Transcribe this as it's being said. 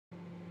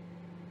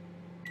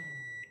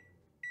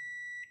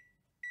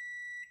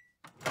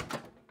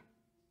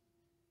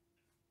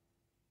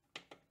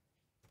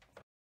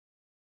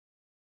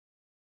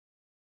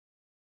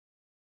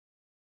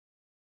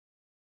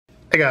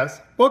Hey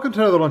guys, welcome to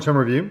another Lunchtime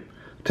review.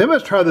 Tim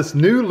has tried this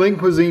new Lean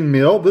Cuisine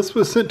meal. This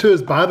was sent to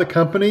us by the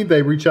company.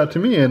 They reached out to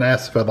me and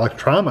asked if I'd like to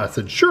try them. I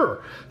said,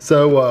 sure.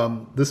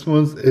 So this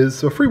one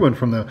is a free one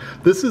from them.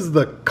 This is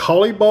the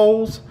Cauli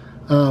bowls,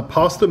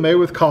 pasta made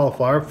with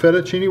cauliflower,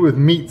 fettuccine with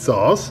meat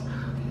sauce,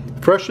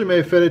 freshly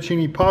made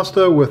fettuccine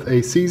pasta with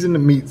a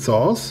seasoned meat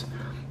sauce.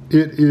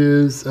 It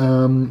is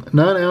 9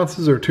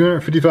 ounces or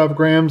 255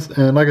 grams,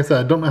 and like I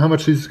said, I don't know how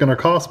much these are going to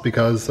cost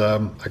because I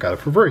got it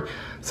for free.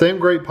 Same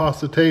great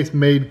pasta taste,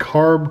 made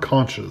carb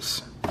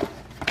conscious.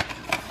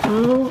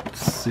 Let's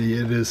see,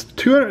 it is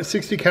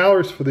 260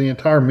 calories for the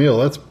entire meal.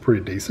 That's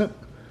pretty decent.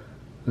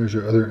 There's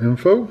your other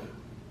info.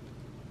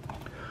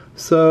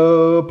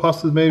 So,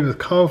 pasta is made with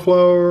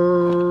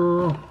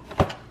cauliflower.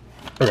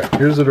 Okay,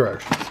 here's the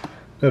directions.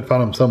 I had to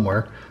find them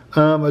somewhere.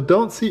 I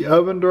don't see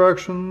oven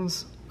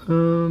directions.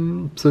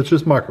 So it's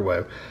just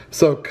microwave.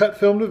 So cut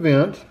film to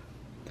vent,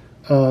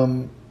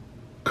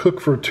 cook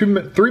for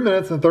 3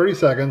 minutes and 30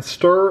 seconds,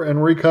 stir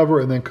and recover,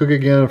 and then cook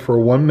again for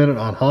 1 minute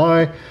on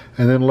high,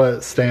 and then let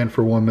it stand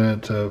for 1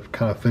 minute to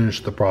kind of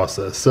finish the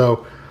process.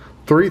 So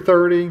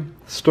 330,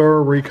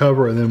 stir,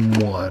 recover, and then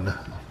 1.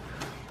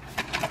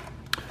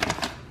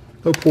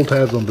 No pull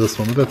tabs on this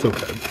one, but that's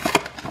okay.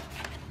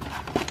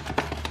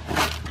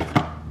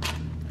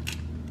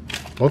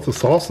 Lots of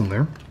sauce in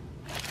there.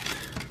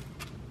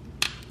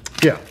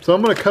 Yeah, so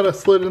I'm going to cut a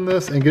slit in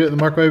this and get it in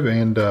the microwave,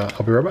 and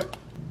I'll be right back.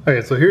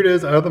 Okay, so here it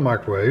is out of the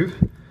microwave.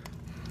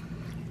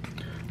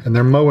 And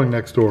they're mowing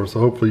next door, so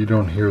hopefully you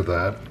don't hear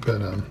that.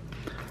 But I'm going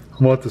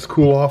to let this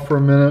cool off for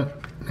a minute,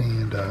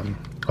 and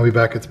I'll be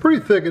back. It's pretty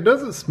thick. It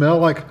doesn't smell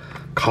like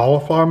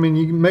cauliflower. I mean,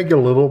 you may get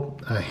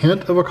a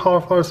hint of a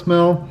cauliflower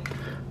smell,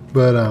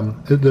 but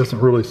it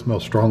doesn't really smell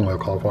strongly of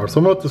cauliflower. So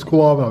I'm going to let this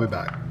cool off, and I'll be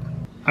back.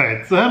 All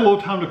right, so I had a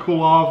little time to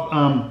cool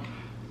off.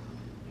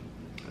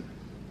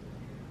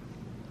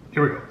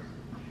 Here we go.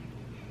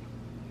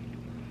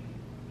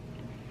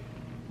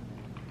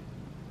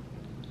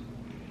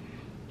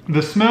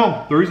 The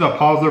smell, the reason I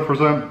paused there for a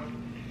second,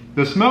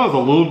 the smell is a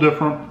little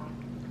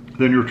different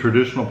than your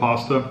traditional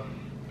pasta.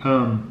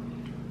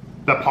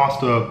 That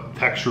pasta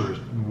texture is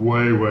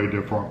way, way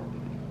different.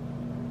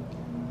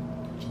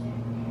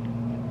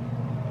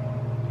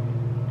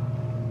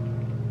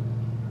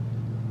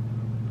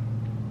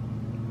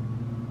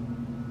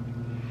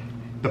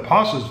 The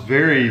pasta is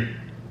very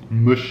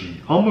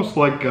mushy, almost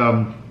like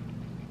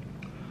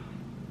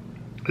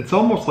it's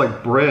almost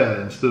like bread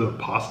instead of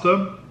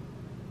pasta.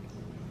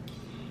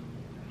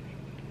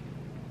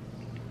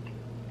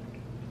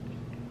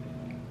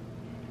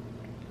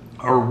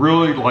 Or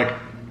really like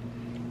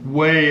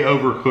way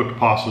overcooked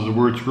pastas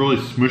where it's really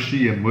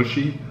smushy and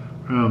mushy.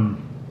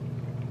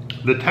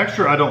 The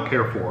texture I don't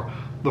care for.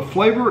 The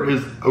flavor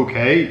is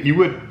okay. You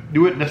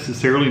wouldn't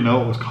necessarily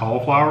know it was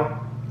cauliflower.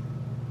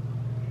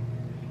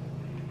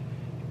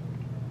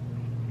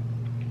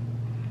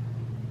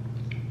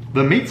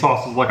 The meat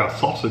sauce is like a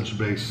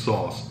sausage-based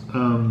sauce.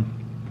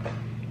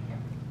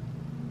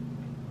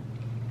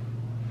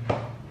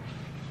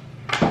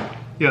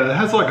 Yeah, it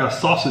has like a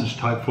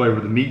sausage-type flavor,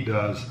 the meat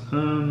does.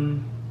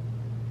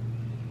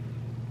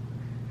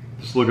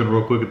 Just looking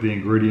real quick at the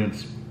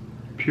ingredients.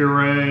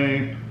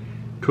 Puree,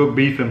 cooked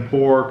beef and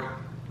pork,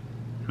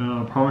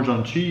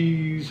 Parmesan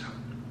cheese.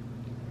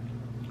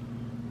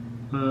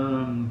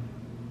 There's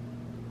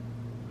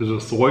a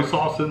soy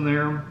sauce in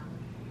there.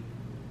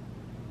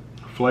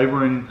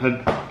 Flavoring.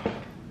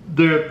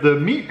 The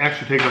meat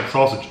actually tastes like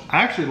sausage.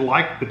 I actually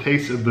like the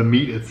taste of the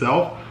meat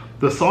itself.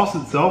 The sauce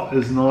itself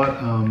is not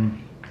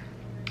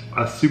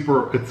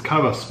it's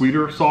kind of a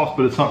sweeter sauce,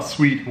 but it's not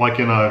sweet like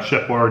in a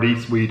Chef Boyardee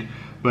sweet,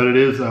 but it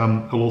is a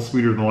little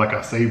sweeter than like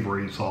a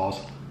savory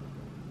sauce.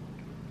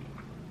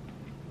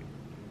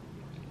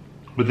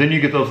 But then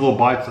you get those little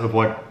bites of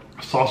like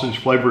sausage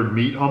flavored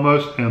meat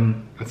almost,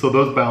 and so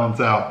those balance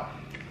out.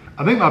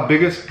 I think my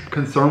biggest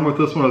concern with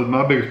this one,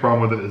 my biggest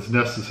problem with it is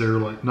not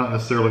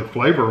necessarily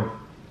flavor.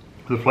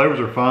 The flavors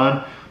are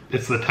fine.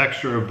 It's the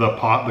texture of the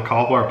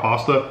cauliflower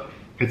pasta.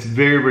 It's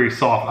very, very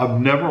soft. I've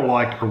never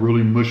liked a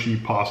really mushy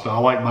pasta. I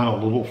like mine a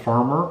little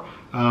firmer.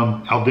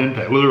 Al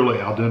dente, literally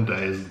al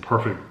dente is the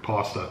perfect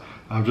pasta.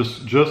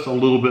 Just a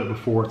little bit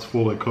before it's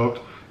fully cooked.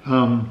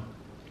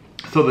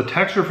 So the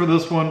texture for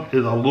this one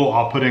is a little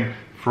off-putting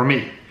for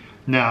me.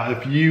 Now,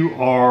 if you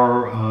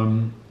are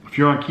if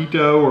you're on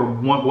keto or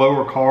want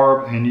lower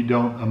carb and you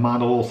don't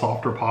mind a little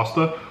softer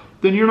pasta,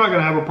 then you're not going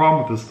to have a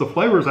problem with this. The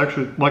flavors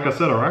actually, like I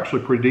said, are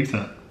actually pretty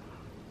decent.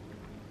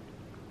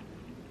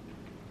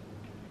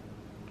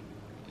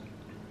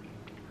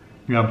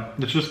 Yeah,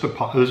 it's just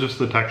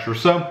the texture.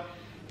 So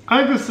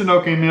I think this is an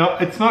okay meal.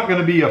 It's not going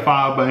to be a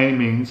 5 by any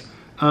means.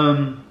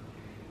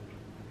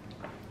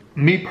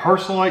 Me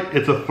personally,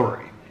 it's a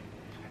 3.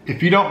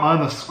 If you don't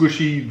mind the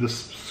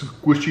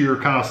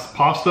squishier kind of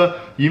pasta,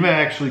 you may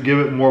actually give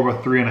it more of a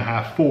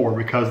 3.5, 4,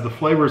 because the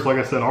flavors, like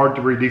I said, are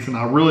very decent.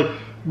 I really,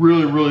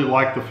 really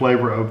like the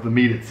flavor of the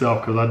meat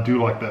itself, because I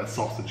do like that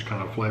sausage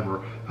kind of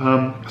flavor.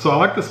 So I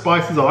like the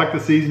spices, I like the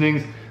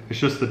seasonings. It's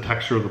just the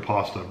texture of the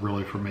pasta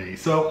really for me.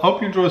 So I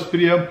hope you enjoy this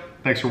video.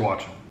 Thanks for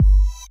watching.